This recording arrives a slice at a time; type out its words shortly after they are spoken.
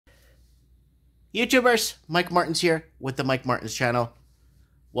YouTubers, Mike Martins here with the Mike Martins channel.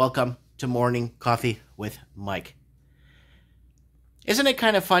 Welcome to Morning Coffee with Mike. Isn't it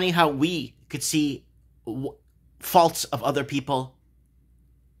kind of funny how we could see faults of other people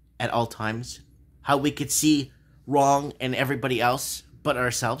at all times? How we could see wrong in everybody else but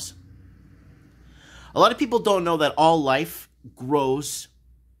ourselves? A lot of people don't know that all life grows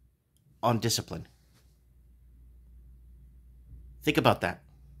on discipline. Think about that.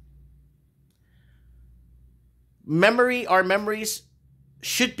 Our memories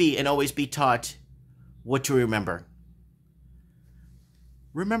should be and always be taught what to remember.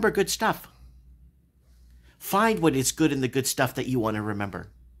 Remember good stuff. Find what is good in the good stuff that you want to remember.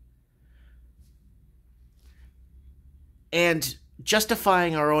 And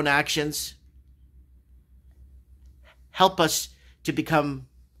justifying our own actions help us to become,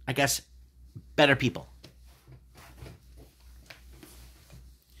 I guess, better people.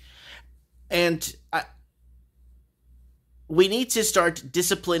 And we need to start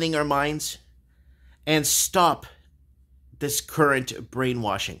disciplining our minds and stop this current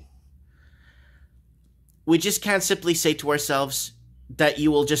brainwashing. We just can't simply say to ourselves that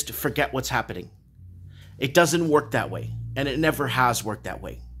you will just forget what's happening. It doesn't work that way, and it never has worked that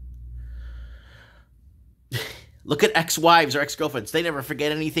way. Look at ex-wives or ex-girlfriends. They never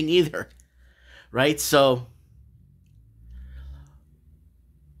forget anything either, right? So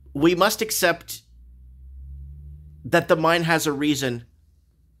we must accept that the mind has a reason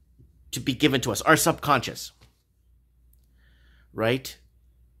to be given to us, our subconscious, right?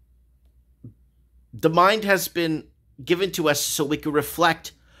 The mind has been given to us so we can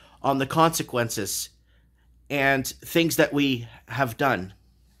reflect on the consequences and things that we have done.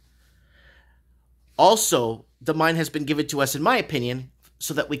 Also, the mind has been given to us, in my opinion,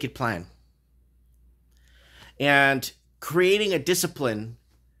 so that we could plan. And creating a discipline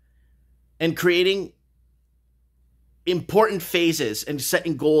and creating important phases and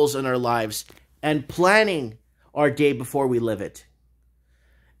setting goals in our lives and planning our day before we live it,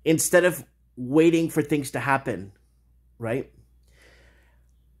 instead of waiting for things to happen, right?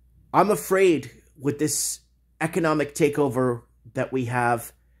 I'm afraid with this economic takeover that we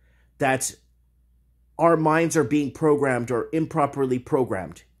have, that our minds are being programmed or improperly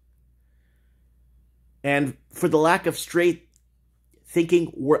programmed. And for the lack of straight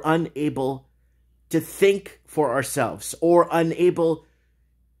thinking, we're unable to think for ourselves, or unable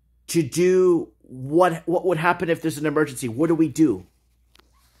to do what would happen if there's an emergency. What do we do?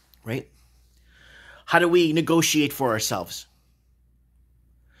 Right? How do we negotiate for ourselves?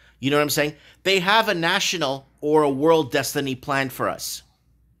 You know what I'm saying? They have a national or a world destiny planned for us.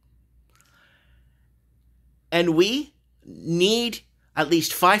 And we need at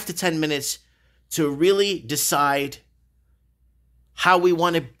least 5 to 10 minutes to really decide how we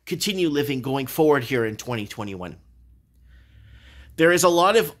want to continue living going forward here in 2021. There is a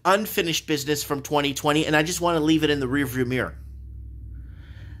lot of unfinished business from 2020, and I just want to leave it in the rearview mirror.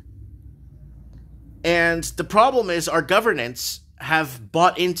 And the problem is our governments have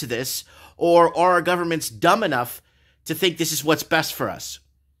bought into this, or are our governments dumb enough to think this is what's best for us?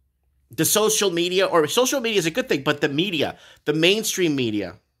 The social media is a good thing, but the media, the mainstream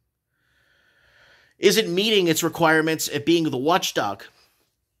media, isn't meeting its requirements at being the watchdog,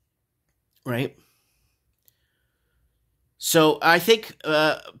 right? So I think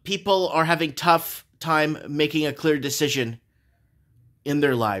people are having tough time making a clear decision in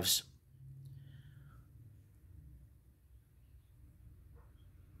their lives.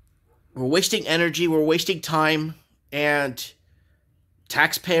 We're wasting energy, we're wasting time and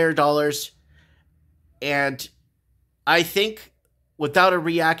taxpayer dollars, and I think without a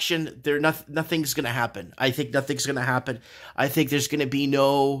reaction, nothing's going to happen. I think nothing's going to happen. I think there's going to be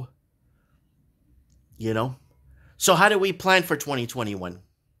no, So how do we plan for 2021?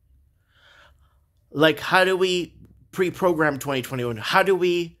 Like, how do we pre-program 2021? How do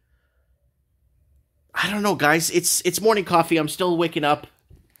we... I don't know, guys. It's morning coffee. I'm still waking up.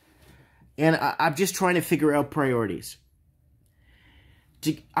 And I'm just trying to figure out priorities.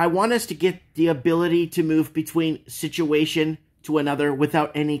 I want us to get the ability to move between situation to another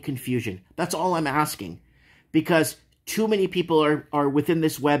without any confusion. That's all I'm asking. Because too many people are within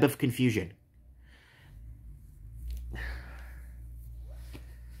this web of confusion.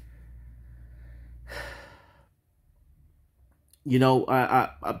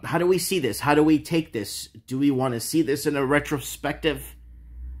 How do we see this? How do we take this? Do we want to see this in a retrospective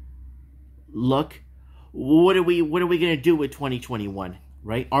look? What are we going to do with 2021,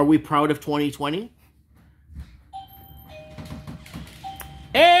 right? Are we proud of 2020?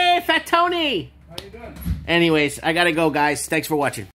 Hey, Fat Tony! How you doing? Anyways, I gotta go, guys. Thanks for watching.